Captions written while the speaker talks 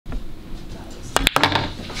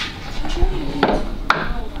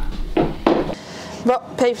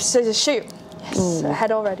Rock, paper, scissors, shoot. Yes,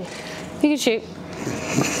 ahead already. You can shoot.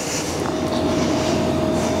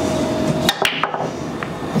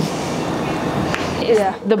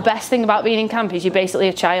 Yeah. The best thing about being in camp is you're basically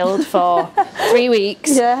a child for 3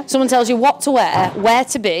 weeks. Yeah. Someone tells you what to wear, where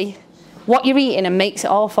to be, what you're eating, and makes it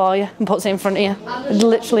all for you and puts it in front of you.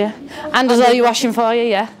 Literally. And does all your washing for you,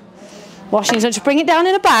 yeah. Washing, so just bring it down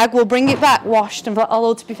in a bag, we'll bring it back washed. And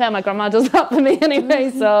although, to be fair, my grandma does that for me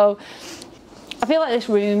anyway, so. I feel like this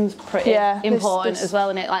room's pretty important as well,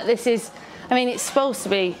 isn't it? Like this is, I mean, it's supposed to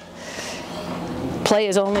be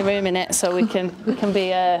players only room in it, so we can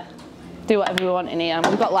be do whatever we want in here. And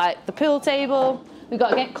we've got like the pool table. We've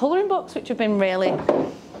got again colouring books, which have been really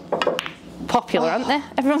popular, haven't they?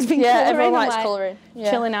 Everyone's been colouring. Everyone likes colouring.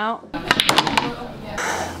 Chilling out.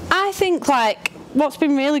 I think like what's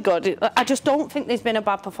been really good. I just don't think there's been a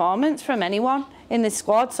bad performance from anyone in this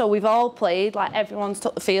squad. So we've all played, like everyone's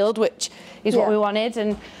took the field, which is what we wanted,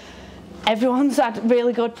 and everyone's had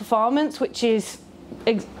really good performance, which is,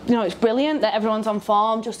 you know, it's brilliant that everyone's on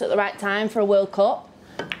form just at the right time for a World Cup.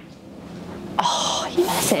 Oh, you're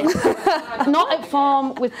messing. Not at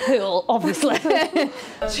form with pool, obviously.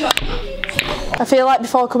 I feel like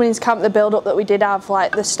before coming into camp, the build-up that we did have,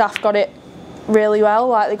 like the staff got it really well,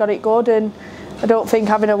 like they got it good, and I don't think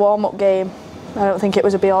having a warm-up game, I don't think it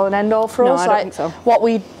was a be-all and end-all for us. I don't think so. What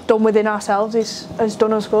we've done within ourselves has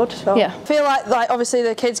done us good. So yeah. I feel like obviously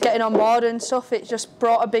the kids getting on board and stuff, it just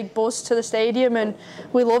brought a big buzz to the stadium, and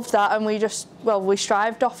we loved that, and we just, well, we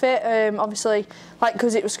strived off it. Obviously, like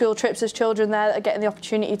because it was school trips, there's children there that are getting the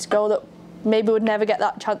opportunity to go that maybe would never get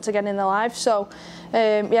that chance again in their lives. So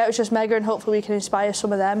yeah, it was just mega, and hopefully we can inspire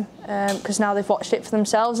some of them because now they've watched it for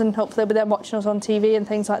themselves, and hopefully they'll be then watching us on TV and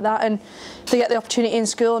things like that, and if they get the opportunity in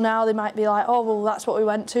school now, they might be like, oh well, that's what we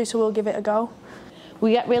went to, so we'll give it a go.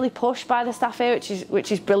 We get really pushed by the staff here,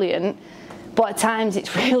 which is brilliant, but at times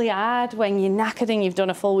it's really hard when you're knackered and you've done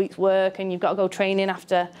a full week's work and you've got to go training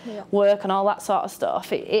after work and all that sort of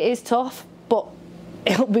stuff. It is tough, but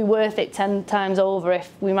it'll be worth it 10 times over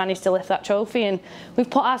if we manage to lift that trophy, and we've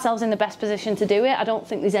put ourselves in the best position to do it. I don't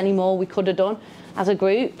think there's any more we could have done as a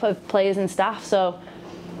group of players and staff, so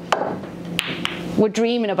we're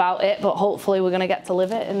dreaming about it, but hopefully we're going to get to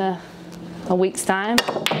live it in a week's time.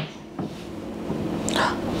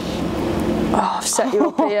 Oh, I've set you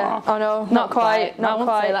up here. Oh no, not quite. I won't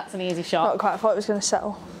say that's an easy shot. Not quite, I thought it was going to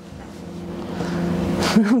settle.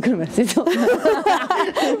 I'm going to mess it up.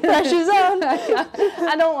 Pressure's on.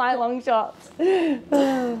 I don't like long shots.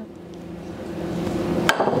 No!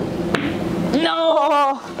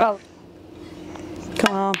 Oh.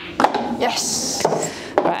 Come on. Yes.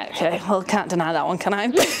 Right, okay. Well, can't deny that one, can I?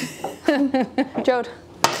 Jode.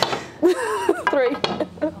 3.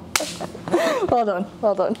 Well done,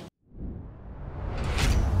 well done.